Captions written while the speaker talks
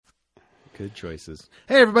Good choices.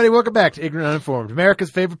 Hey, everybody, welcome back to Ignorant Uninformed, America's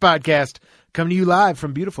favorite podcast, coming to you live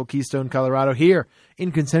from beautiful Keystone, Colorado, here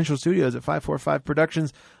in Consensual Studios at 545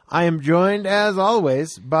 Productions. I am joined, as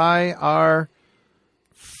always, by our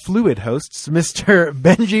fluid hosts, Mr.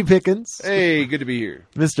 Benji Pickens. Hey, good to be here.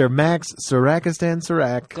 Mr. Max Sarakistan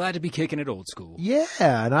Sarak. Glad to be kicking it old school. Yeah,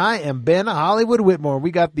 and I am Ben Hollywood Whitmore. We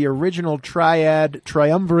got the original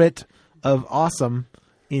triumvirate of awesome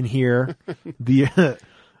in here.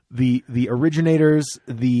 The originators,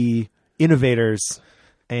 the innovators,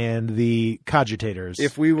 and the cogitators.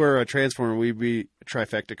 If we were a Transformer, we'd be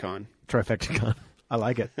Trifecticon. Trifecticon. I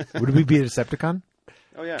like it. Would we be a Decepticon?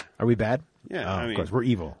 Oh, yeah. Are we bad? Yeah. Oh, of course. We're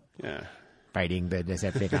evil. Yeah. Fighting the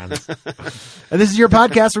Decepticons. And this is your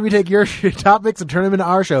podcast where we take your topics and turn them into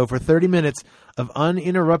our show for 30 minutes of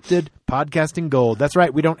uninterrupted podcasting gold. That's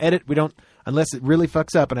right. We don't edit. We don't, unless it really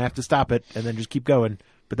fucks up and I have to stop it and then just keep going.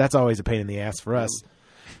 But that's always a pain in the ass for us.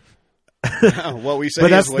 What we say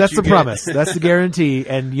But is what that's you the get. promise. That's the guarantee.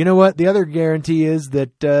 And you know what? The other guarantee is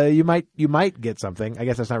that you might get something. I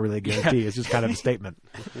guess that's not really a guarantee. It's just kind of a statement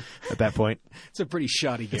at that point. It's a pretty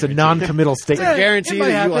shoddy guarantee. It's a non-committal statement. Guarantee It might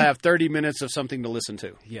that you will happen. have 30 minutes of something to listen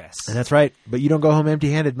to. Yes. And that's right. But you don't go home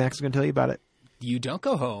empty-handed. Max is going to tell you about it. You don't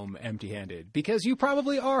go home empty-handed because you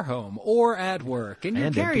probably are home or at work and you're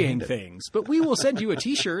And carrying empty-handed. things. But we will send you a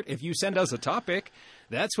T-shirt if you send us a topic.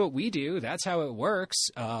 That's what we do. That's how it works.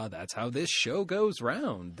 That's how this show goes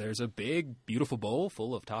round. There's a big, beautiful bowl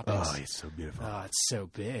full of topics. Oh, it's so beautiful. It's so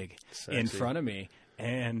big Sexy. in front of me.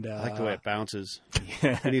 And I like the way it bounces.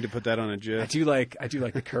 yeah, We need to put that on a I GIF. do like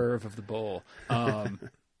the curve of the bowl.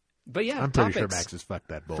 But yeah, I'm pretty sure topics Max has fucked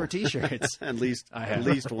that bowl. for T-shirts. At least I have. at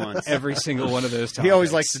least once. Every single one of those topics. He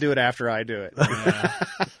always likes to do it after I do it. Yeah,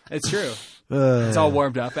 it's true. It's all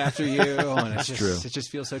warmed up after you, and it's just, true. it just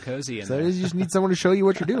feels so cozy. In So there. you just need someone to show you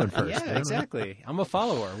what you're doing first. Yeah, exactly. I'm a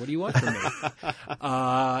follower. What do you want from me?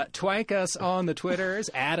 Twank us on the Twitters,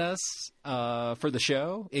 add us for the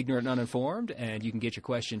show, Ignorant and Uninformed, and you can get your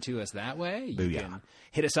question to us that way. You Booyah. can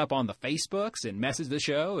hit us up on the Facebooks and message the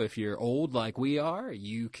show. If you're old like we are,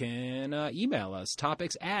 you can email us,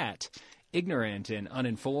 topics at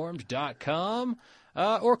ignorantanduninformed.com,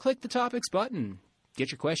 or click the topics button. Get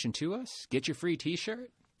your question to us. Get your free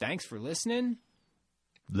T-shirt. Thanks for listening.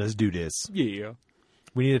 Let's do this. Yeah.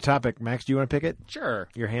 We need a topic. Max, do you want to pick it? Sure.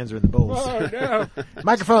 Your hands are in the bowls. Oh, no.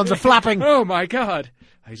 Microphones are flopping. Oh my God!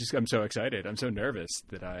 I'm so excited. I'm so nervous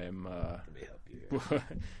that I am.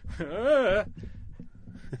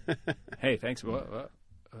 Hey, thanks. Yeah.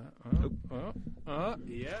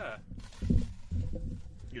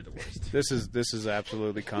 You're the worst. This is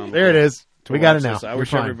absolutely comical. There it is. to We got it watch now. this. I You're wish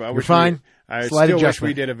fine. everybody- I You're wish fine. I Slight still wish adjustment.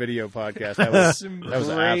 we did a video podcast. That was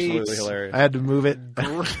absolutely hilarious. I had to move it.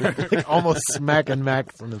 Almost smacking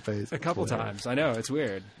Max in the face. A couple times. I know it's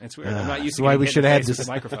weird. It's weird. I'm not used That's to why getting we hit should in the have face had with this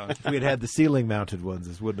the microphone. If we had had the ceiling mounted ones,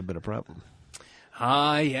 this wouldn't have been a problem.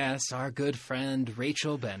 Ah, yes, our good friend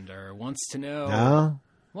Rachel Bender wants to know No?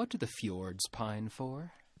 what do the fjords pine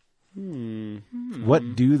for?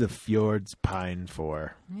 What do the fjords pine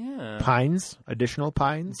for? Yeah. Pines? Additional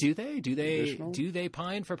pines? Do they? Additional? Do they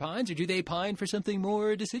pine for pines, or do they pine for something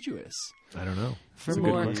more deciduous? I don't know. For That's a good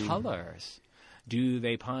more question. colors? Do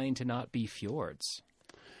they pine to not be fjords?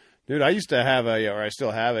 Dude, I used to have I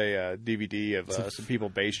still have a DVD of some people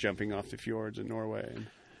base jumping off the fjords in Norway.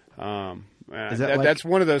 And, Is that like- that's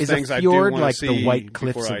one of those is things a I do fjord want to like see the White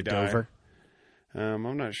Cliffs before I of die. Dover?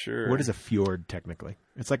 I'm not sure. What is a fjord technically?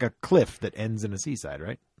 It's like a cliff that ends in a seaside,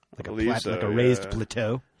 right? Like a believe so, like a raised yeah.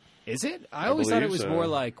 plateau. Is it? I always thought it believe was so. more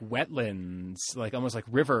like wetlands, like almost like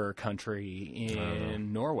river country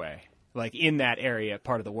in Norway, like in that area,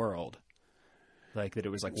 part of the world. Like that it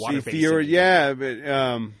was like water See, fjord, yeah, but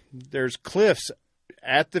there's cliffs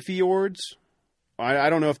at the fjords. I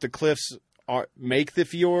don't know if the cliffs make the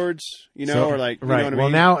fjords, or like you right. know what I Well,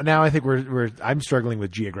 mean? now I think I'm struggling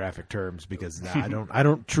with geographic terms because I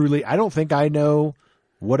don't think I know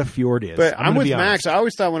what a fjord is. But I'm I'm gonna with be Max. honest. I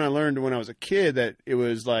always thought when I learned when I was a kid that it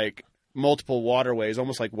was like multiple waterways,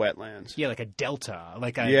 almost like wetlands. Yeah, like a delta.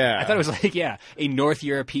 I thought it was like a North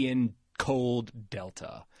European cold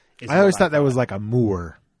delta. is I always what thought that was like a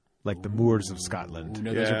moor, like the moors of Scotland.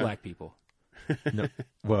 No, those Yeah. are black people. No.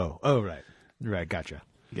 Whoa. Oh, right. Gotcha.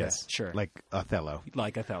 Yes. Sure. Like Othello.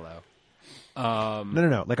 Like Othello.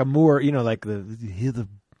 No. Like a moor. Like you hear the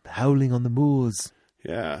howling on the moors,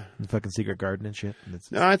 Yeah. the fucking secret garden and shit. And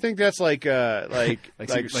it's- No, I think that's like Like a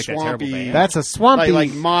terrible swampy. band. That's a swampy.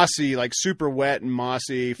 like mossy, like super wet and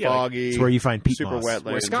mossy, Yeah, like- foggy. It's where you find peat super moss. wetlands.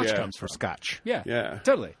 Where Scotch yeah. comes for from. Scotch. Yeah. Yeah.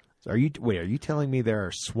 Totally. Are you telling me there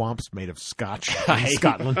are swamps made of scotch in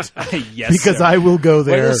Scotland? Yes, because sir. I will go Where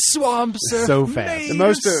there the swamps are so fast. made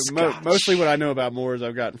Mostly what I know about moors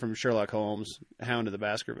I've gotten from Sherlock Holmes, Hound of the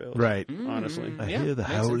Baskervilles. Right. Honestly. I Yeah, hear the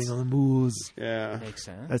makes howling sense. on the moors. Yeah. Makes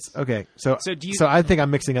sense. That's okay. So do you- I think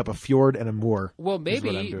I'm mixing up a fjord and a moor. Well, is what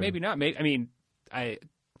I'm maybe, doing. maybe not. I mean, I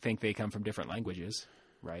think they come from different languages,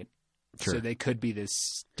 right? Sure. So they could be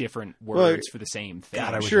this different Well, words for the same thing.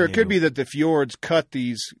 God, I wish Sure, I it could knew. be that the fjords cut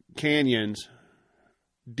these canyons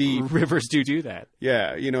deep. Rivers do that.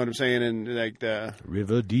 Yeah, you know what I'm saying? And like the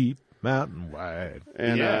River deep, mountain wide.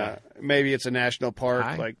 Yeah. maybe it's a national park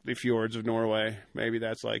Hi. like the fjords of Norway. Maybe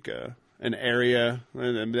that's like an area,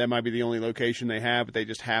 and that might be the only location they have, but they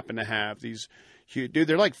just happen to have these huge. Dude,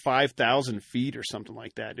 they're like 5,000 feet or something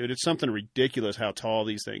like that, dude. It's something ridiculous how tall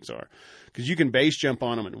these things are, because you can base jump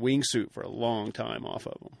on them and wingsuit for a long time off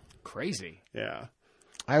of them. Crazy. Yeah.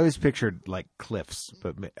 I always pictured like cliffs,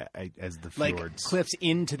 but as the Like fjords. cliffs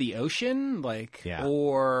into the ocean, like Yeah.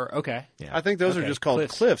 or okay. Yeah. I think those are Okay, just called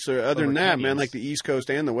cliffs. cliffs. Or other Over than that, man, canyons. like the East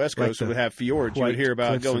Coast and the West Like Coast the would have fjords. You would White hear about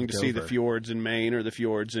Cliffs of going to see the Dover. fjords in Maine or the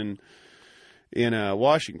fjords in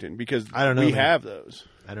Washington, because I don't know, we man. have those.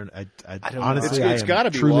 I don't know. know. Honestly, It's I am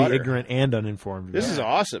gotta be truly water. ignorant and uninformed. This about is it.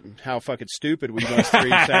 awesome. How fucking stupid we must three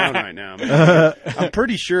sound right now. Man. I'm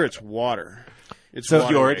pretty sure it's water. It's So-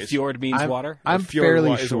 waterways. Fjord means water. I'm Fjord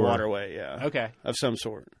fairly is a sure. waterway, yeah, Okay. of some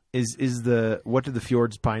sort. Is what did the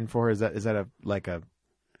fjords pine for? Is that a like a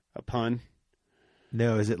A pun.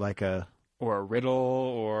 no? Is it like a? Or a riddle,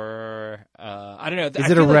 or I don't know. Is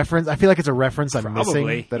it a reference? I feel like it's a reference I'm Probably,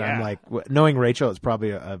 missing. That I'm yeah. like knowing Rachel. It's probably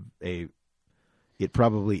it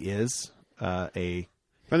probably is a.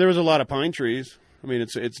 And there was a lot of pine trees. I mean,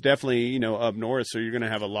 it's definitely up north, so you're going to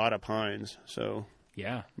have a lot of pines. So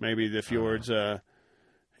Yeah. maybe the fjords,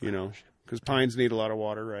 because pines need a lot of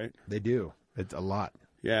water, right? They do. It's a lot,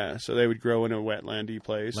 Yeah, so they would grow in a wetlandy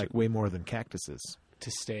place. like way more than cactuses.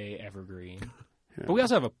 To stay evergreen. But we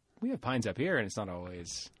also have pines up here, and it's not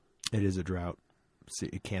always. It is a drought. See,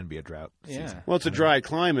 it can be a drought. Yeah. season. Well, it's a dry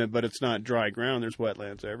climate, but it's not dry ground. There's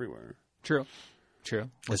wetlands everywhere. True.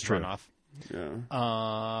 That's true. Runoff.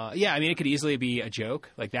 Yeah. Yeah, I mean, it could easily be a joke.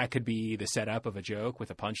 Like, that could be the setup of a joke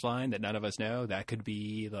with a punchline that none of us know. That could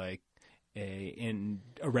be, like, a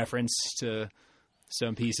reference to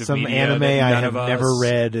some piece of Some media anime that I none have of never us-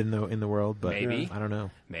 read in the world, but Maybe. I don't know.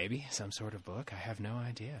 Maybe some sort of book. I have no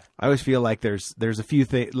idea. I always feel like there's a few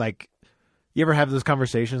things like you ever have those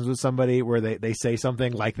conversations with somebody where they say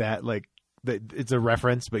something like that, like it's a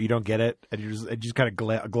reference but you don't get it and you just kind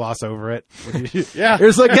of gloss over it. Yeah.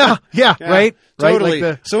 It's like yeah, right, Totally.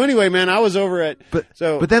 Like So anyway, man, I was over at but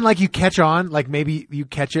then like you catch on, like maybe you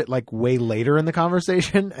catch it like way later in the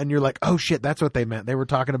conversation and you're like, oh shit, that's what they meant. They were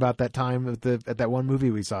talking about that time at that one movie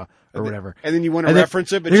we saw or whatever. and then you want to And then-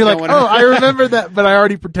 reference it, but and you you're don't like, want to. oh, I remember that, but I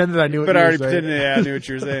already pretended I knew what but you I were already saying. pretended. Yeah, I knew what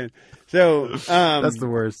you were saying. So That's the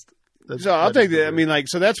worst. So I'll take that. I mean, like,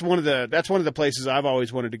 so that's one of the places I've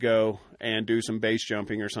always wanted to go and do some base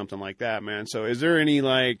jumping or something like that, man. So is there any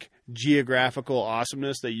like geographical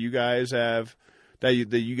awesomeness that you guys have that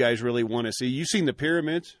you guys really want to see? You've seen the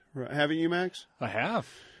pyramids, haven't you, Max? I have.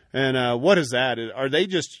 And what is that? Are they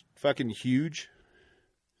just fucking huge?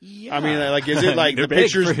 Yeah. I mean, like, is it like They're the big,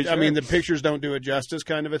 pictures? for sure. I mean, the pictures don't do it justice,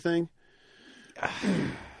 kind of a thing.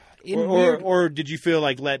 In Or, weird- or did you feel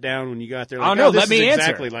like let down when you got there? Like, Oh, no, this let me is answer.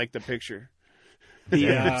 exactly like the picture. the,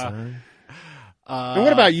 And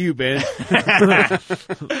what about you, Ben?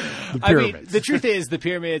 The I mean, pyramids. the truth is the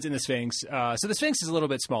pyramids and the Sphinx. So the Sphinx is a little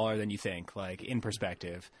bit smaller than you think, like in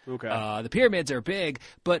perspective. Okay. The pyramids are big,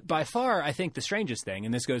 but by far, I think the strangest thing,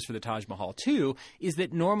 and this goes for the Taj Mahal too, is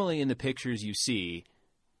that normally in the pictures you see,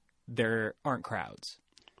 there aren't crowds,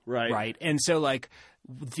 right? And so, like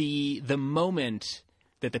the moment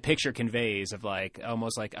that the picture conveys of like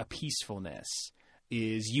almost like a peacefulness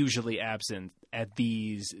is usually absent at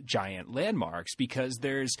these giant landmarks because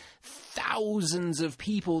there's thousands of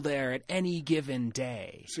people there at any given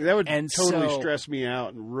day. See, that would And totally so- stress me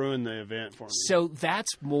out and ruin the event for me. So that's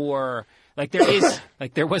more like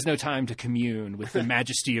there was no time to commune with the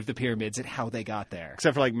majesty of the pyramids and how they got there.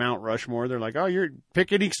 Except for like Mount Rushmore, they're like, "Oh, you're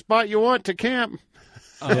pick any spot you want to camp."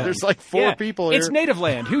 There's like four Yeah, people here. It's native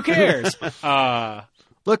land. Who cares?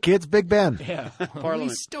 Look, kids, Big Ben. Yeah, we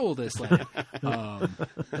Parliament. stole this land.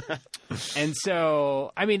 And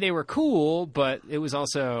so, I mean, they were cool, but it was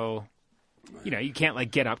also, you can't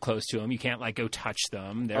like get up close to them. You can't like go touch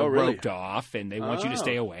them. They're Oh, really? roped off, and they want you to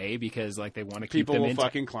stay away because like they want to keep People them will in.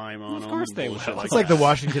 fucking climb on Of them. course and they bullshit will. Like It's like the that.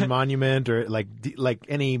 Washington Monument or like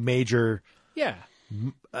any major, Yeah,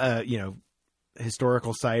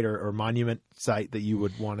 historical site or monument site that you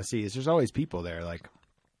would want to see. Is there's always people there. Like,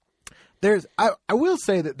 I will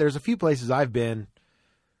say that there's a few places I've been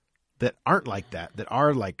that aren't like that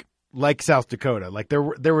are like South Dakota. Like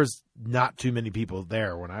there was not too many people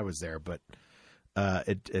there when I was there, but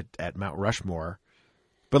at Mount Rushmore.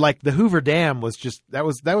 But like the Hoover Dam was just that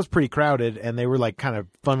was pretty crowded, and they were like kind of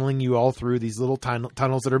funneling you all through these little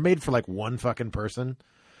tunnels that are made for like one fucking person.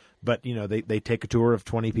 But you know they take a tour of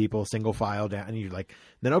 20 people, single file down, and you're like,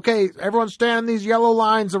 then okay, everyone stand in these yellow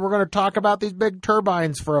lines, and we're going to talk about these big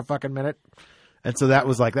turbines for a fucking minute. And so that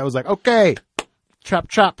was like okay, chop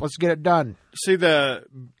chop, let's get it done. See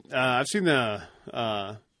I've seen the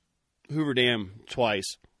Hoover Dam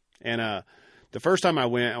twice, and the first time I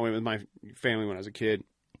went with my family when I was a kid.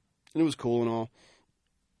 It was cool and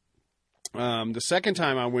all. The second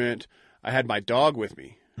time I went, I had my dog with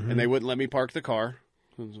me, and they wouldn't let me park the car.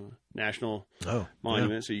 It was a national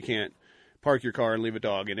monument, so you can't park your car and leave a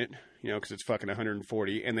dog in it, because it's fucking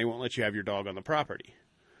 140, and they won't let you have your dog on the property.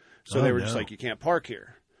 So they were just like, you can't park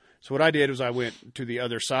here. So what I did was I went to the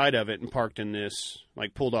other side of it and parked in this,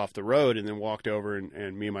 like pulled off the road and then walked over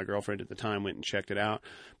and me and my girlfriend at the time went and checked it out.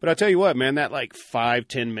 But I'll tell you what, man, that like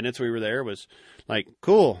 5-10 minutes we were there was like,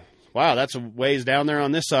 cool. Wow, that's a ways down there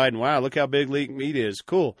on this side. And wow, look how big Lake Mead is.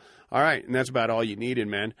 Cool. All right. And that's about all you needed,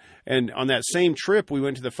 man. And on that same trip, we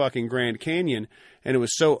went to the fucking Grand Canyon and it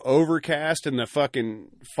was so overcast and the fucking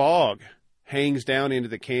fog hangs down into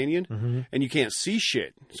the canyon and you can't see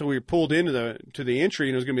shit. So we were pulled into the entry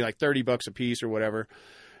and it was going to be like $30 a piece or whatever.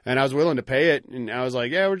 And I was willing to pay it. And I was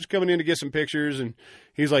like, yeah, we're just coming in to get some pictures. And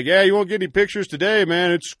he's like, yeah, you won't get any pictures today,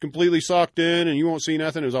 man. It's completely socked in and you won't see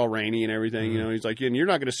nothing. It was all rainy and everything. He's like, yeah, and you're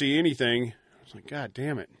not going to see anything. I was like, God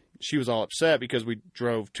damn it. She was all upset because we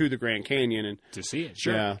drove to the Grand Canyon and to see it.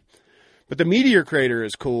 Sure. Yeah. But the meteor crater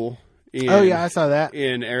is cool. I saw that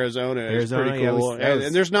in Arizona. It's pretty cool,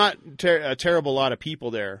 and there's not a terrible lot of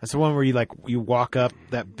people there. That's the one where you walk up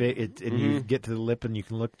that bit and you get to the lip and you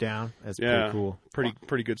can look down. That's pretty cool.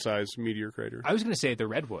 Pretty good sized meteor crater. I was going to say the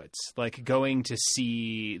redwoods, like going to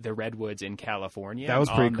see the redwoods in California. That was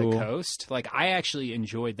pretty cool. On the coast. Like I actually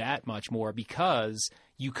enjoyed that much more because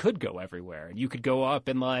you could go everywhere and you could go up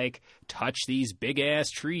and like touch these big ass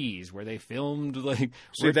trees where they filmed like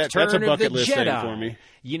that's a bucket list thing for me.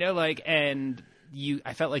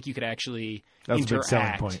 I felt like you could actually interact a big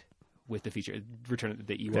selling point with the feature Return of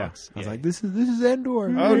the Ewoks. Yeah. I was like, this is Endor.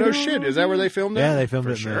 Oh no shit! Is that where they filmed it? Yeah, they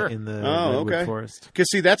filmed it in the Redwood Forest. Because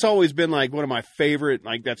see, that's always been like one of my favorite.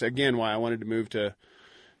 Like that's again why I wanted to move to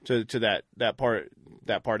that part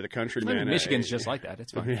of the country, man. Michigan's just like that.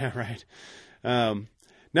 It's fun. Yeah, right.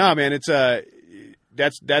 No, man, it's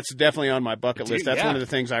that's definitely on my bucket list. That's one of the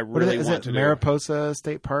things I really want to do. Mariposa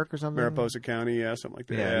State Park or something? Mariposa County, yeah, something like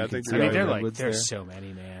that. Yeah, I think there's so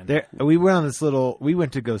many, man. We went on this we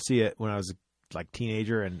went to go see it when I was like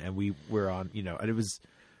teenager and we were on,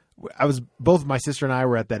 and both my sister and I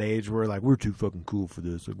were at that age where we're too fucking cool for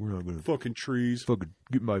this. Like we're not going to fucking trees. Fucking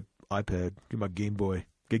get my iPad, get my Game Boy,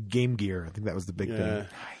 get Game Gear. I think that was the big thing.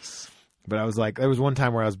 Nice. But I was like, there was one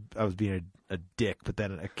time where I was being a dick, but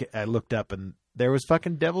then I looked up and there was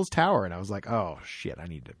fucking Devil's Tower, and I was like, oh shit, I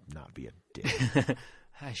need to not be a dick.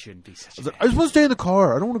 I shouldn't be such a dick. I was supposed to stay in the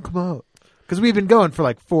car. I don't want to come out. Because we've been going for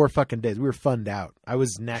like 4 fucking days. We were funned out. I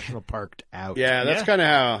was national parked out. Yeah, that's kind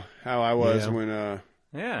of how I was when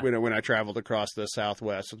I traveled across the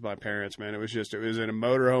Southwest with my parents, man. It was in a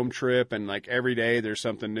motorhome trip, and like every day there's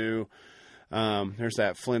something new. There's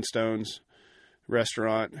that Flintstones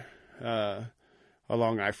restaurant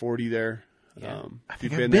along I-40 there. Yeah. I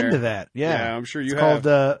think I've been to that. Yeah, I'm sure you have.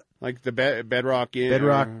 Called like the Bedrock Inn.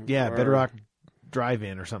 Bedrock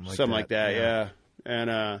Drive-In or something like that. Something like that, yeah.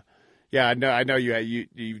 And I know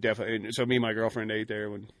you definitely. So me and my girlfriend ate there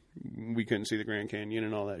when we couldn't see the Grand Canyon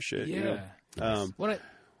and all that shit. Yeah.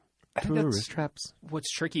 I think that's traps.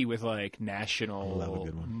 What's tricky with like national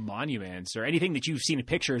monuments or anything that you've seen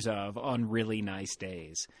pictures of on really nice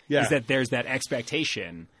days is that there's that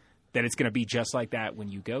expectation that it's going to be just like that when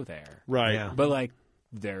you go there. Right. Yeah. But like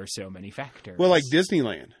there are so many factors. Well, like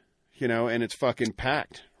Disneyland, and it's fucking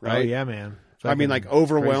packed, right? Oh, yeah, man. I mean, like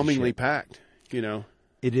overwhelmingly packed,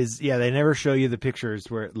 It is, they never show you the pictures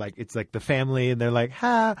where like it's like the family and they're like,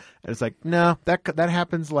 ha, and it's like, no, that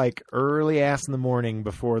happens like early ass in the morning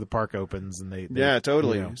before the park opens, and they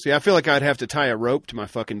totally. See, I feel like I'd have to tie a rope to my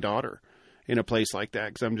fucking daughter in a place like that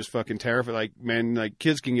because I'm just fucking terrified. Like, man, like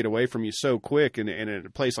kids can get away from you so quick, and in a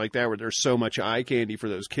place like that where there's so much eye candy for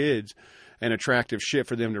those kids and attractive shit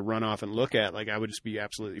for them to run off and look at, like I would just be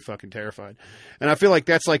absolutely fucking terrified. And I feel like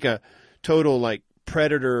that's like a total like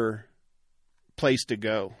predator place to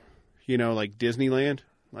go, like Disneyland,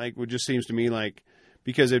 like it just seems to me like,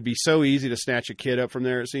 because it'd be so easy to snatch a kid up from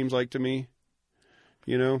there. It seems like to me,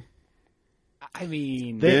 I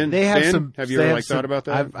mean, they have some. Have you ever thought about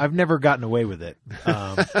that? I've never gotten away with it.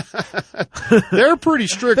 They're pretty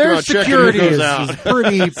strict their about checking who goes is out.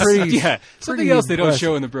 pretty. Yeah, something else they don't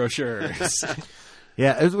show in the brochures.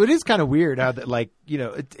 Yeah, it is kind of weird how that, like, you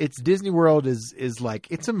know, it's Disney World is like,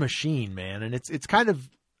 it's a machine, man, and it's kind of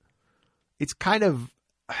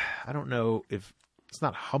I don't know if it's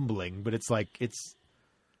not humbling, but it's like it's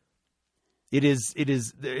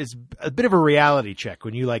a bit of a reality check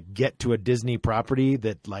when you like get to a Disney property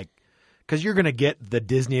that like, because you're gonna get the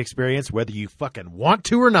Disney experience whether you fucking want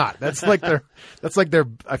to or not. That's like their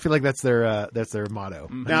I feel like that's their motto.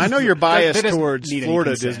 Now I know you're biased towards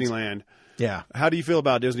Florida Disneyland. Yeah. How do you feel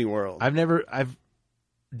about Disney World?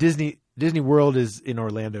 Disney World is in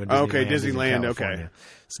Orlando. And Disneyland. Okay.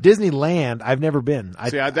 So Disneyland, I've never been. I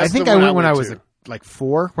think I went when I was like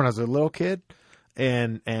 4, when I was a little kid,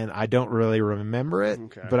 and I don't really remember it.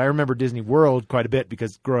 Okay. But I remember Disney World quite a bit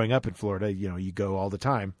because growing up in Florida, you know, you go all the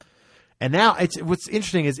time. And now what's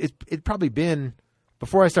interesting is it's probably been,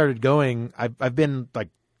 before I started going, I've been like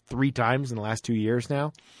 3 times in the last 2 years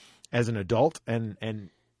now as an adult, and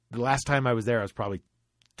the last time I was there, I was probably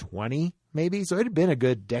 20, maybe. So it had been a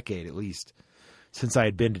good decade at least since I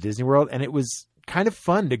had been to Disney World. And it was kind of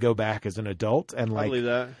fun to go back as an adult and like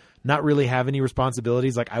not really have any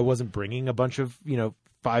responsibilities. Like I wasn't bringing a bunch of, you know,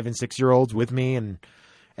 5 and 6 year olds with me and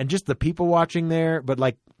just the people watching there. But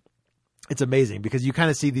like, it's amazing because you kind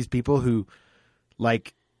of see these people who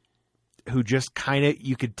just kind of,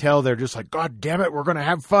 you could tell they're just like, God damn it, we're going to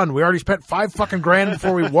have fun. We already spent $5 fucking grand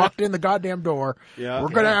before we walked in the goddamn door. Yeah, we're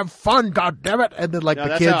going to have fun, God damn it. And then like the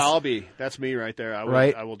that's kids. That's how I'll be. That's me right there.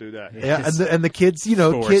 I will do that. Yeah, and the kids, you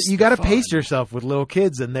know, you got to pace yourself with little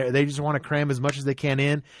kids, and they just want to cram as much as they can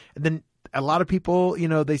in. And then a lot of people, you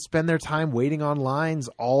know, they spend their time waiting on lines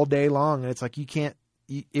all day long. And it's like, you can't,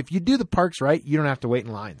 if you do the parks right, you don't have to wait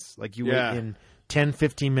in lines. Like you wait in 10,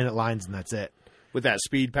 15-minute lines and that's it. With that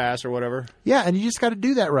speed pass or whatever? Yeah, and you just got to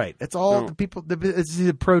do that right. That's all the people. This is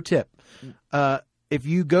a pro tip. If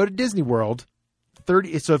you go to Disney World,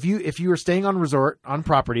 so if you are staying on resort on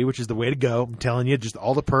property, which is the way to go, I'm telling you, just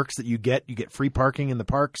all the perks that you get free parking in the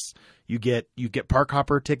parks. You get park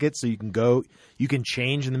hopper tickets, so you can go. You can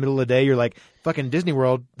change in the middle of the day. You're like, fucking Disney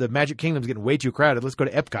World, the Magic Kingdom's getting way too crowded. Let's go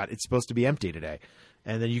to Epcot. It's supposed to be empty today,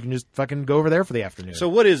 and then you can just fucking go over there for the afternoon. So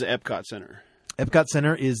what is Epcot Center? Epcot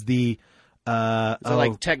Center is the is it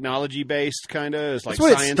like technology based kind of? It's like that's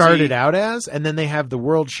what science-y? It started out as, and then they have the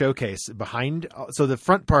World Showcase behind. So the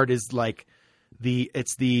front part is like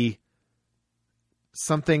it's the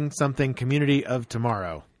something Community of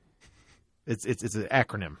Tomorrow. It's an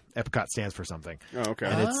acronym. Epcot stands for something. Oh, okay.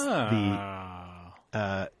 And it's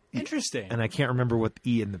the interesting. And I can't remember what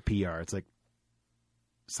the E and the P are. It's like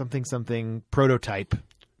something prototype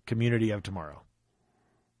Community of Tomorrow.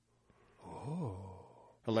 Oh,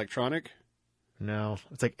 electronic. No,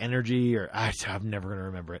 it's like energy, or I'm never going to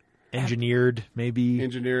remember it. Engineered, maybe.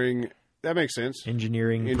 Engineering. That makes sense.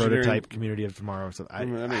 Engineering prototype Community of Tomorrow. So that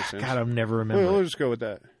makes sense. God, I'll never remember. We'll just go with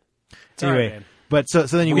that. Anyway, right, but so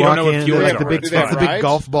then you walk in. Like the big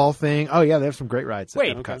golf ball thing. Oh yeah, they have some great rides at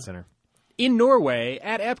Epcot Center. In Norway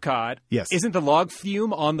at Epcot, yes, isn't the log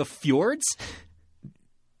fume on the fjords?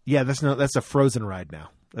 Yeah, that's a frozen ride now.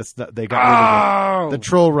 They got rid of the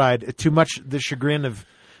troll ride. Too much the chagrin of.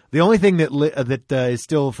 The only thing that is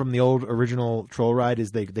still from the old original troll ride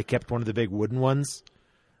is they kept one of the big wooden ones,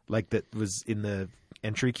 like that was in the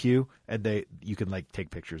entry queue, and you can like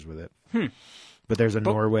take pictures with it. But there's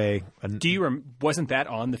Norway. Wasn't that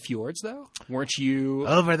on the fjords though? Weren't you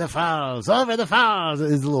over the falls? Over the falls.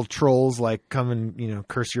 These little trolls like come and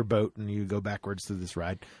curse your boat, and you go backwards through this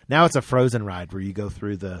ride. Now it's a frozen ride where you go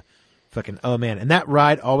through the. Fucking man, and that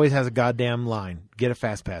ride always has a goddamn line. Get a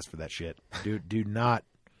fast pass for that shit. Do not.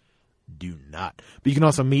 But you can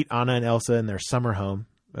also meet Anna and Elsa in their summer home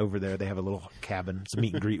over there. They have a little cabin. It's a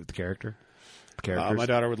meet and greet with the characters. My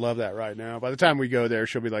daughter would love that right now. By the time we go there,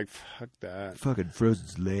 she'll be like, "Fuck that." Fucking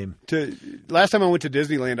Frozen's lame. Last time I went to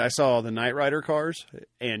Disneyland, I saw the Knight Rider cars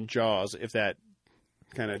and Jaws. If that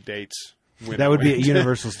kind of dates. That would be at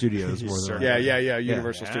Universal Studios more than Yeah.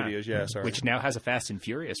 Universal Studios, sorry. Which now has a Fast and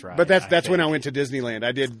Furious ride. But that's when I went to Disneyland.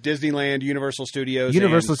 I did Disneyland, Universal Studios,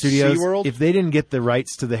 Universal Studios. SeaWorld. If they didn't get the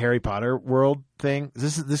rights to the Harry Potter world thing,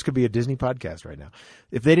 this could be a Disney podcast right now.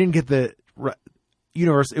 If they didn't get the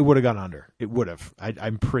Universal, it would have gone under. It would have.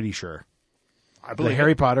 I'm pretty sure. I believe the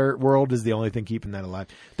Harry Potter world is the only thing keeping that alive.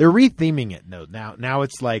 They're retheming it. No, now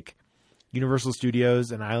it's like Universal Studios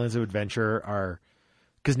and Islands of Adventure are.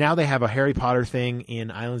 Because now they have a Harry Potter thing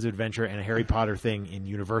in Islands of Adventure and a Harry Potter thing in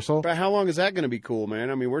Universal. But how long is that going to be cool,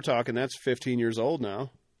 man? I mean, we're talking that's 15 years old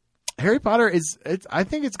now. Harry Potter I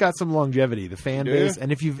think it's got some longevity, the fan base,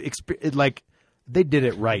 and if you've they did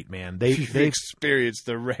it right, man. They experienced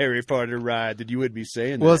the Harry Potter ride. That you would be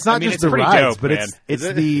saying. Well, that. it's not just the rides, but it's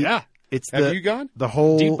the Have you gone? The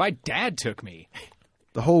whole dude. My dad took me.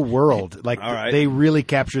 The whole world, they really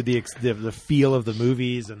captured the feel of the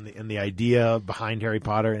movies and the idea behind Harry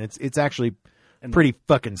Potter, and it's actually pretty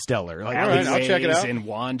fucking stellar. All right, I'll check it out.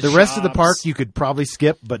 The rest of the park you could probably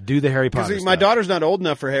skip, but do the Harry Potter stuff. My daughter's not old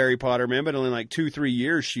enough for Harry Potter, man, but in 2-3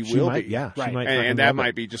 years she will be. Yeah, right. She might and that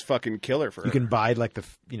might be just fucking killer for her. You can buy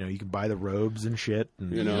you can buy the robes and shit. And,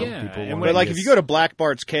 people but if you go to Black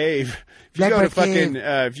Bart's Cave,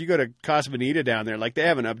 if you go to Casa Bonita down there, they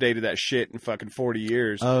haven't updated that shit in fucking 40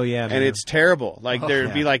 years. Oh yeah, man. And it's terrible.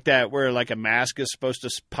 There'd be that where a mask is supposed to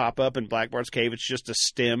pop up in Black Bart's Cave. It's just a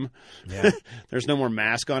stem. Yeah. There's no more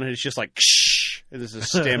mask on it. It's just shh. This a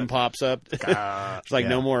stem pops up. It's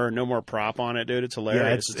no more prop on it, dude. It's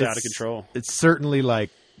hilarious. It's out of control. It's certainly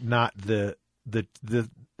not the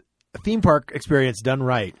theme park experience done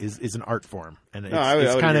right is an art form, and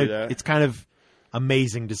it's kind of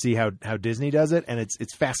amazing to see how Disney does it, and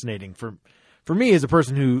it's fascinating for me as a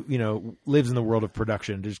person who lives in the world of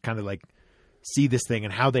production to just kind of see this thing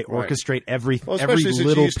and how they orchestrate every especially every since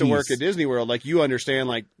little you used piece. to work at Disney World, you understand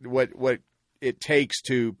what it takes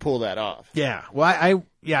to pull that off. Yeah. Well,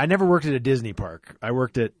 I never worked at a Disney park. I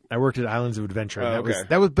worked at Islands of Adventure. And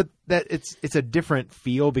it's a different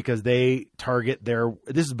feel because they target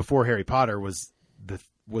this is before Harry Potter was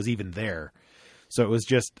even there. So it was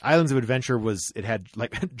just Islands of Adventure it had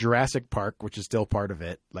Jurassic Park, which is still part of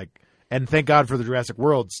it. And thank God for the Jurassic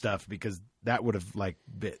World stuff because that would have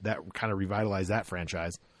that kind of revitalized that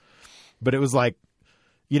franchise. But it was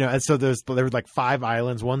and so there were 5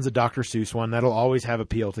 islands. One's a Dr. Seuss one that'll always have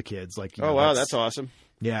appeal to kids. Wow, that's awesome.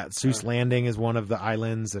 Yeah, Seuss Landing is one of the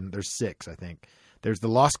islands, and there's 6, I think. There's the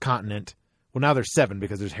Lost Continent. Well, now there's 7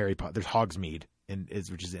 because there's Harry Potter. There's Hogsmeade,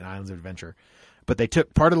 which is in Islands of Adventure. But they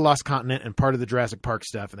took part of the Lost Continent and part of the Jurassic Park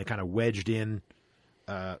stuff, and they kind of wedged in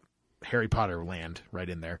Harry Potter land right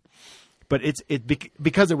in there. But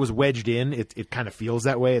because it was wedged in, it kind of feels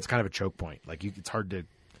that way. It's kind of a choke point. It's hard to.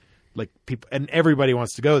 People, and everybody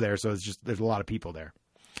wants to go there, so it's just there's a lot of people there.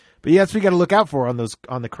 But that's what you got to look out for on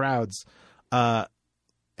the crowds at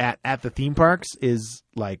the theme parks is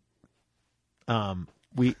right. But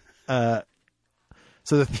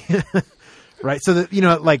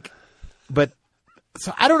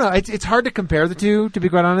so I don't know. It's hard to compare the two, to be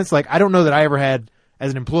quite honest. I don't know that I ever had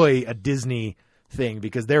as an employee a Disney thing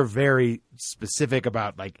because they're very specific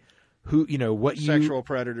about who what you sexual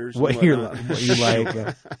predators, what you're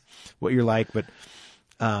like, but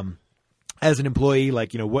as an employee,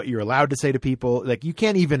 what you're allowed to say to people, you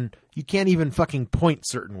can't even fucking point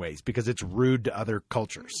certain ways because it's rude to other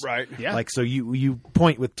cultures, right? Yeah, so you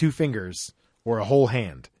point with 2 fingers or a whole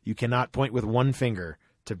hand. You cannot point with 1 finger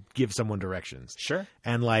to give someone directions. Sure,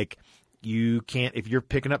 and you can't if you're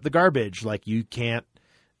picking up the garbage, you can't,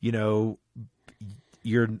 you're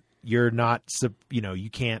not, you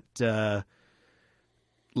can't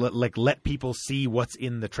let people see what's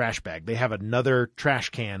in the trash bag. They have another trash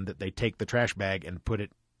can that they take the trash bag and put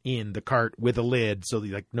it in the cart with a lid so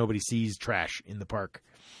that nobody sees trash in the park.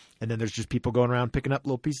 And then there's just people going around picking up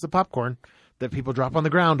little pieces of popcorn that people drop on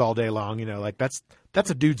the ground all day long. That's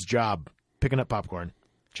a dude's job, picking up popcorn.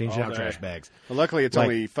 Changing out trash bags. Well, luckily, it's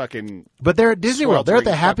only fucking. But they're at Disney World. They're at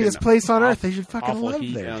the happiest place on earth. They should fucking love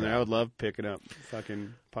heat there. Down there. I would love picking up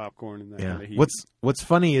fucking popcorn and that kind of heat. What's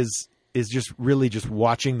funny is just really just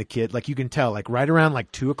watching the kid. You can tell, right around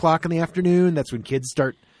 2:00 in the afternoon. That's when kids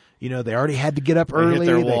start. They already had to get up early. Hit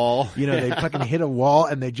their wall. They fucking hit a wall,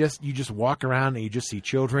 and you just walk around and you just see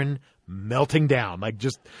children melting down,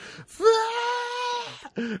 just.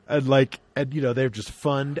 And they're just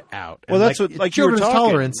funned out. Well, that's what children's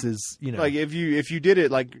tolerance is. If you did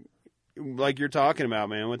it like you're talking about,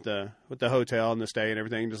 man, with the hotel and the stay and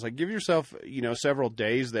everything, just give yourself several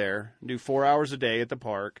days there, do 4 hours a day at the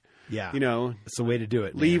park. Yeah, it's the way to do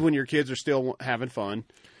it. Leave when your kids are still having fun.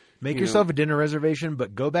 Make yourself a dinner reservation,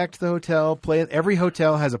 but go back to the hotel. Every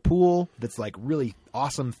hotel has a pool that's really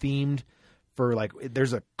awesome themed.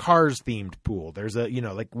 There's a Cars themed pool. There's a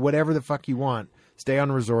whatever the fuck you want. Stay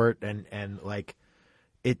on a resort and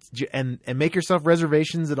make yourself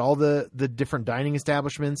reservations at all the different dining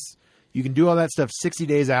establishments. You can do all that stuff 60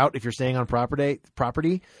 days out if you're staying on property.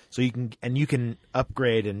 So you can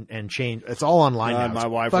upgrade and change. It's all online now. My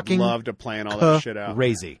wife would love to plan all that shit out.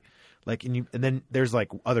 Crazy. And then there's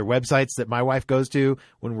other websites that my wife goes to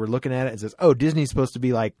when we're looking at it and says, "Oh, Disney's supposed to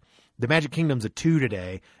be the Magic Kingdom's a 2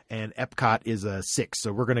 today, and Epcot is a 6.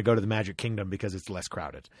 So we're going to go to the Magic Kingdom because it's less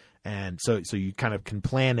crowded." And so you kind of can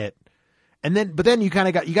plan it but then you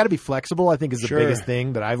kind of you got to be flexible. I think is the biggest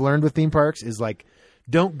thing that I've learned with theme parks is like,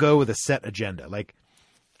 don't go with a set agenda. Like,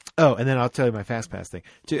 oh, and then I'll tell you my fast pass thing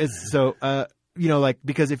too. Like,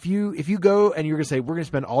 because if you go and you're going to say, we're going to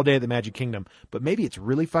spend all day at the Magic Kingdom, but maybe it's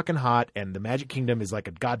really fucking hot and the Magic Kingdom is like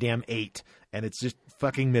a goddamn 8 and it's just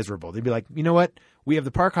fucking miserable. They'd be like, you know what? We have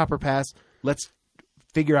the Park Hopper Pass. Let's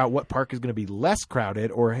figure out what park is going to be less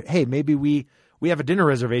crowded, or, hey, maybe we have a dinner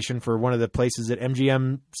reservation for one of the places at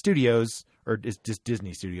MGM Studios, or it's just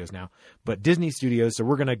Disney Studios now, but Disney Studios. So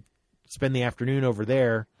we're going to spend the afternoon over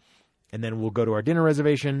there and then we'll go to our dinner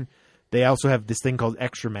reservation. They also have this thing called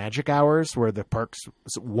extra magic hours where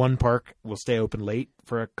one park will stay open late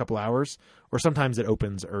for a couple hours, or sometimes it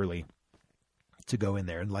opens early to go in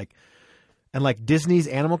there. And like Disney's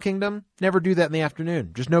Animal Kingdom, never do that in the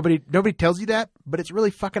afternoon. Just nobody tells you that, but it's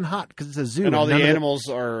really fucking hot because it's a zoo. And all the animals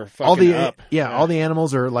are fucking up. Yeah, all the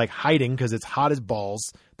animals are like hiding because it's hot as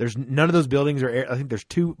balls. There's none of those buildings are I think there's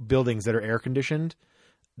 2 buildings that are air conditioned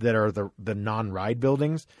that are the non-ride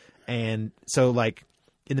buildings. And so like,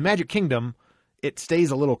 in the Magic Kingdom, it stays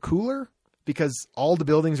a little cooler because all the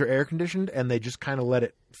buildings are air conditioned and they just kind of let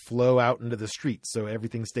it flow out into the streets. So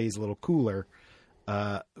everything stays a little cooler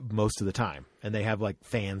most of the time. And they have like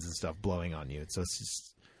fans and stuff blowing on you. So it's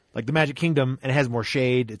just like the Magic Kingdom, and it has more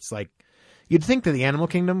shade. It's like, you'd think that the Animal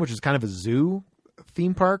Kingdom, which is kind of a zoo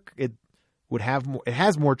theme park, it would have more, it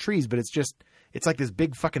has more trees, but it's like this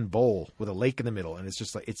big fucking bowl with a lake in the middle. And it's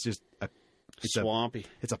swampy.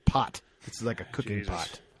 It's a pot. It's like a cooking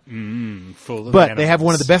pot. Full of but animals. They have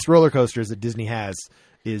one of the best roller coasters that Disney has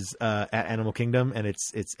is at Animal Kingdom, and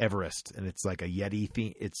it's Everest, and it's like a Yeti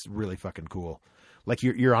theme. It's really fucking cool. Like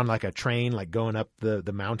you're on like a train, like going up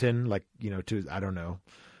the mountain, like, to, I don't know,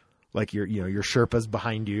 like your Sherpas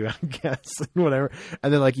behind you, I guess, whatever.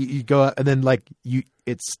 And then like you go up, and then like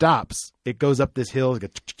it stops. It goes up this hill, like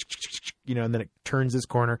and then it turns this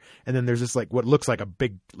corner, and then there's this like what looks like a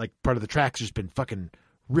big like part of the track's just been fucking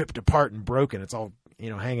ripped apart and broken. It's all,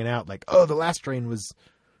 hanging out like, oh, the last train was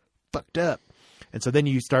fucked up. And so then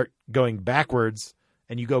you start going backwards,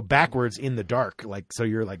 and you go backwards in the dark. Like, so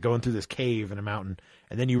you're like going through this cave in a mountain,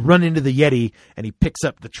 and then you run into the Yeti, and he picks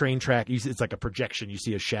up the train track. It's like a projection. You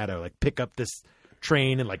see a shadow, like pick up this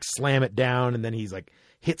train and like slam it down. And then he's like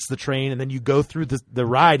hits the train. And then you go through the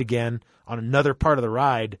ride again on another part of the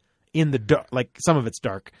ride in the dark. Like some of it's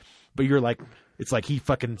dark, but you're like, it's like he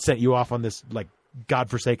fucking sent you off on this like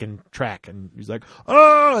godforsaken track, and he's like,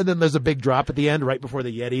 oh, and then there's a big drop at the end right before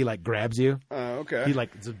the Yeti like grabs you. Oh, okay. He like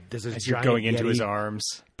there's this giant going into Yeti his arms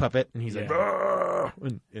puppet, and he's like, oh,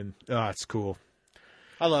 and it's cool.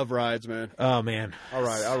 I love rides, man. Oh man, I'll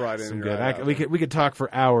ride in. Some good. We could talk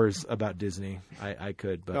for hours about Disney. I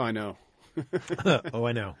could, but oh, I know. Oh,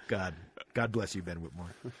 I know. God bless you, Ben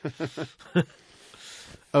Whitmore.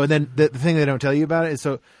 Oh, and then the thing they don't tell you about it is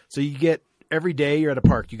so you get every day you're at a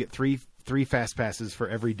park, you get three fast passes for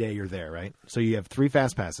every day you're there, right? So you have 3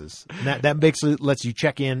 fast passes. And that basically lets you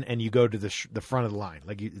check in and you go to the front of the line.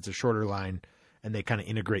 Like it's a shorter line, and they kind of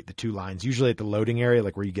integrate the 2 lines, usually at the loading area,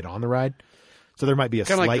 like where you get on the ride. So there might be a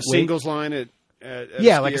kind slight of like the wait. singles line at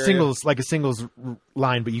like a singles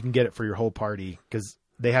line, but you can get it for your whole party because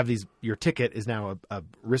they have these. Your ticket is now a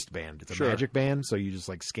wristband. It's a magic band, so you just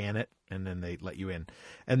like scan it and then they let you in,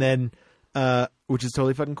 and then. Which is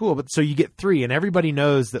totally fucking cool. But so you get 3, and everybody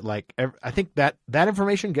knows that. Like, I think that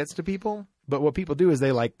information gets to people. But what people do is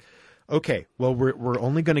they like, okay, well, we're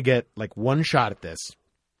only going to get like 1 shot at this,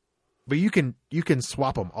 but you can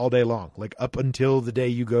swap them all day long, like up until the day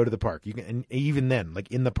you go to the park. You can, and even then, like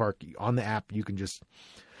in the park on the app, you can just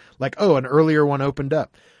like, oh, an earlier one opened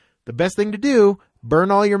up. The best thing to do,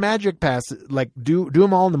 burn all your magic passes. Like do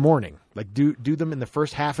them all in the morning. Like do them in the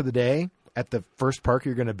first half of the day at the first park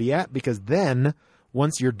you're going to be at, because then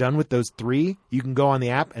once you're done with those 3, you can go on the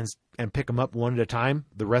app and pick them up one at a time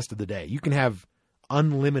the rest of the day. You can have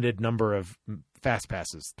unlimited number of fast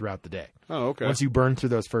passes throughout the day. Oh, okay. Once you burn through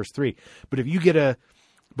those first 3. But if you get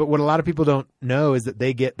but what a lot of people don't know is that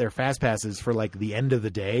they get their fast passes for like the end of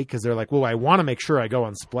the day, because they're like, well, I want to make sure I go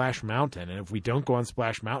on Splash Mountain, and if we don't go on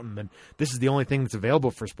Splash Mountain, then this is the only thing that's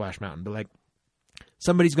available for Splash Mountain. But like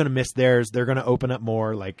somebody's going to miss theirs. They're going to open up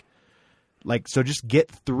more like, so just get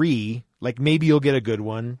 3, like maybe you'll get a good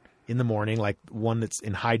one in the morning, like one that's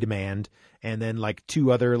in high demand, and then like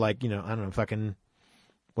 2 other, like, I don't know, fucking,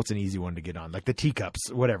 what's an easy one to get on? Like the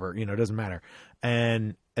teacups, whatever, it doesn't matter.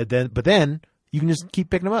 But then you can just keep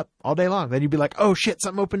picking them up all day long. Then you'd be like, oh shit,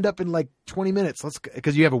 something opened up in like 20 minutes.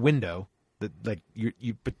 Because you have a window that like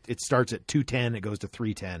it starts at 2:10, it goes to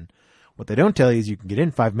 3:10. What they don't tell you is you can get in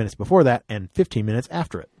 5 minutes before that and 15 minutes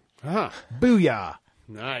after it. Ah, Booyah.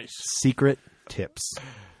 nice. Secret tips.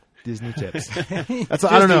 Disney tips. That's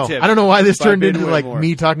I don't know. Tips. I don't know why this turned into like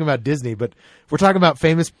me talking about Disney, but we're talking about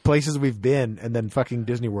famous places we've been, and then fucking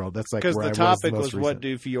Disney World. That's like because the topic was what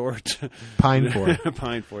do fjords pine for?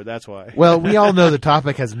 Pine for. That's why. Well, we all know the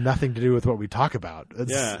topic has nothing to do with what we talk about.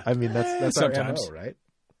 I mean that's sometimes our MO, right?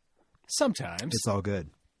 Sometimes it's all good.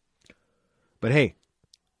 But hey,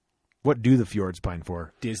 what do the fjords pine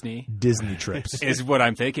for? Disney trips is what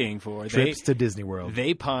I'm thinking for. Trips to Disney World.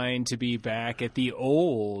 They pine to be back at the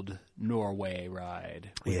old Norway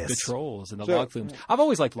ride with the trolls and the log flumes. I've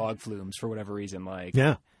always liked log flumes for whatever reason. Like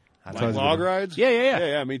log rides.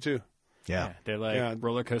 Yeah. Me too. Yeah, they're like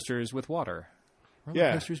roller coasters with water.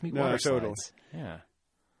 Roller coasters meet water slides. Yeah.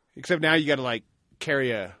 Except now you got to like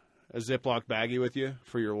carry a Ziploc baggie with you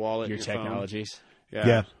for your wallet, your and technologies. Phone.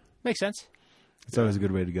 Yeah, makes sense. It's always a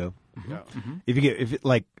good way to go. Mm-hmm. Yeah. If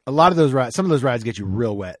like a lot of those rides, some of those rides get you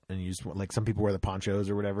real wet, and you just like some people wear the ponchos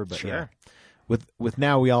or whatever. But with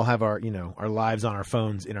now we all have our our lives on our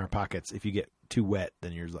phones in our pockets. If you get too wet,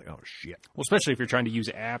 then you're just like, oh shit. Well, especially if you're trying to use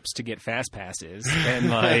apps to get fast passes, and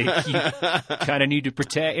like you kind of need to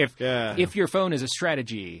protect if your phone is a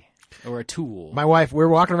strategy or a tool. My wife, we're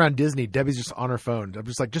walking around Disney. Debbie's just on her phone. I'm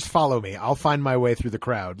just like, just follow me. I'll find my way through the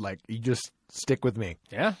crowd. Like you just. Stick with me.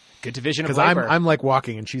 Yeah. Good division of labor. Because I'm like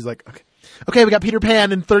walking and she's like, okay, we got Peter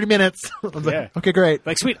Pan in 30 minutes. I'm like, okay, great.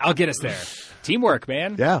 Like, sweet, I'll get us there. Teamwork,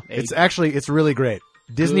 man. Yeah. It's really great.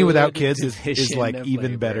 Disney without kids is like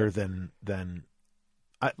even better than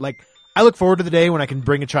I look forward to the day when I can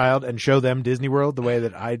bring a child and show them Disney World the way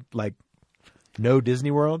that I like know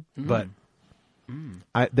Disney World. But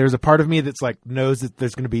there's a part of me that's like knows that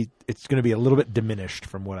it's going to be a little bit diminished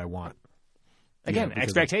from what I want. Again,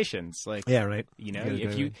 expectations. Like, yeah, right. So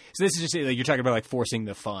this is just like you're talking about like forcing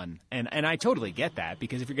the fun, and I totally get that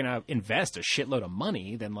because if you're going to invest a shitload of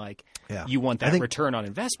money, then like you want that return on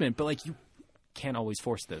investment, but like you can't always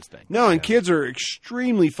force those things. No, and kids are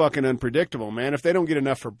extremely fucking unpredictable, man. If they don't get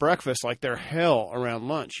enough for breakfast, like they're hell around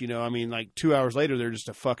lunch. I mean, like 2 hours later, they're just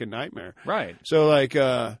a fucking nightmare. Right. So like.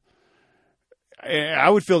 I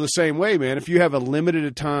would feel the same way, man. If you have a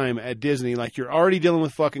limited time at Disney, like you're already dealing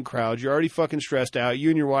with fucking crowds, you're already fucking stressed out. You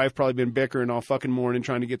and your wife probably been bickering all fucking morning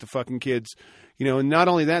trying to get the fucking kids, and not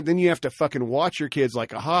only that, then you have to fucking watch your kids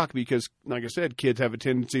like a hawk because, like I said, kids have a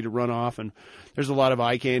tendency to run off and there's a lot of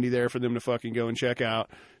eye candy there for them to fucking go and check out.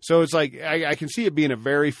 So it's like, I can see it being a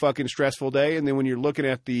very fucking stressful day. And then when you're looking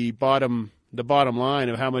at the bottom line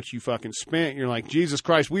of how much you fucking spent, you're like, Jesus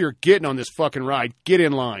Christ, we are getting on this fucking ride. Get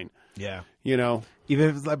in line. Yeah. Even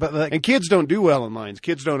if it's like, and kids don't do well in lines.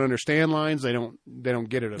 Kids don't understand lines. They don't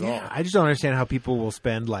get it at all. I just don't understand how people will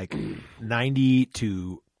spend like 90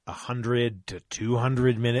 to 100 to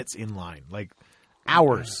 200 minutes in line, like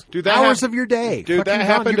hours, dude. Hours of your day, dude. That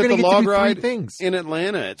happened at the log ride in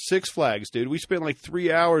Atlanta at Six Flags, dude. We spent like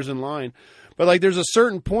 3 hours in line, but like there's a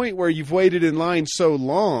certain point where you've waited in line so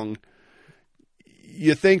long.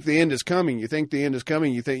 You think the end is coming. You think,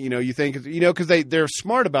 because they're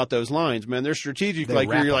smart about those lines, man. They're strategic.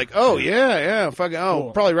 You're like, oh,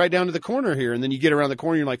 cool. Probably right down to the corner here. And then you get around the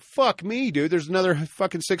corner, you're like, fuck me, dude. There's another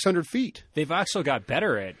fucking 600 feet. They've actually got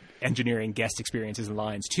better at engineering guest experiences and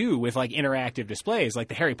lines, too, with like interactive displays, like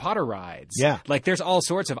the Harry Potter rides. Yeah. Like there's all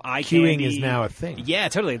sorts of eye candy. Queuing is now a thing. Yeah,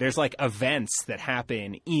 totally. There's like events that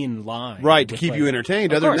happen in line. Right, to keep you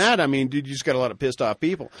entertained. Other than that, I mean, dude, you just got a lot of pissed off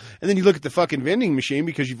people. And then you look at the fucking vending machine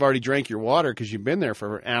because you've already drank your water because you've been there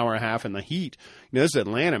for an hour and a half in the heat. This is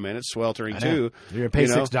Atlanta, man. It's sweltering, too. You're going to pay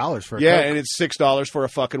 $6 for a Coke. And it's $6 for a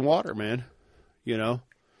fucking water, man.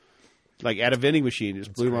 Like at a vending machine, it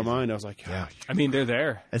just blew my mind. I was like, yeah. I mean, they're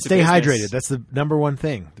there. And stay hydrated. That's the number one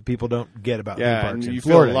thing that people don't get about theme parks. In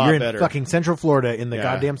Florida, feel a lot you're in better. Fucking Central Florida in the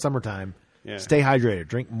goddamn summertime. Yeah. Stay hydrated.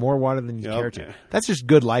 Drink more water than you care to. That's just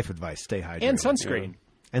good life advice. Stay hydrated. And sunscreen.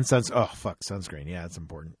 And sunscreen. Yeah, that's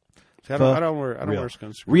important. I don't wear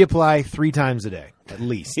sunscreen. Reapply 3 times a day, at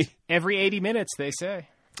least. Every 80 minutes, they say.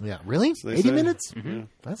 Yeah, really? So 80 minutes? Mm-hmm.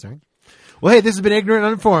 That's right. Well, hey, this has been Ignorant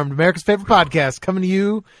Uninformed, America's favorite podcast, coming to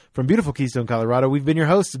you from beautiful Keystone, Colorado. We've been your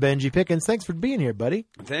hosts, Benji Pickens. Thanks for being here, buddy.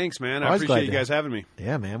 Thanks, man. I appreciate you guys having me.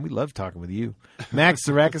 Yeah, man. We love talking with you. Max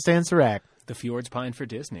Sarakistan Sarak. The fjords pine for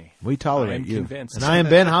Disney. We tolerate you. Convinced. And I am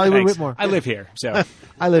Ben Hollywood Whitmore. I live here, so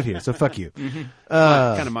I live here, so fuck you. Mm-hmm.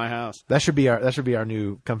 Kind of my house. That should be our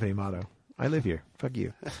new company motto. I live here. Fuck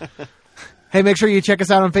you. Hey, make sure you check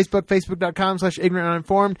us out on Facebook,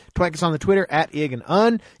 facebook.com/ignorantuninformed. Twike us on the Twitter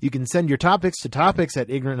 @IgAndUn. You can send your topics to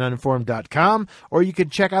topics@ignorantuninformed.com, or you can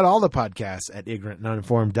check out all the podcasts at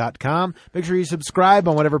ignorantuninformed.com. Make sure you subscribe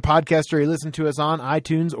on whatever podcaster you listen to us on,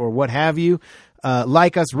 iTunes or what have you.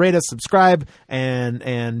 like us, rate us, subscribe,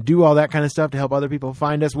 and do all that kind of stuff to help other people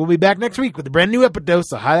find us. We'll be back next week with a brand new episode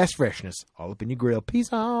of High Ash Freshness all up in your grill.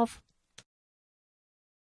 Peace off.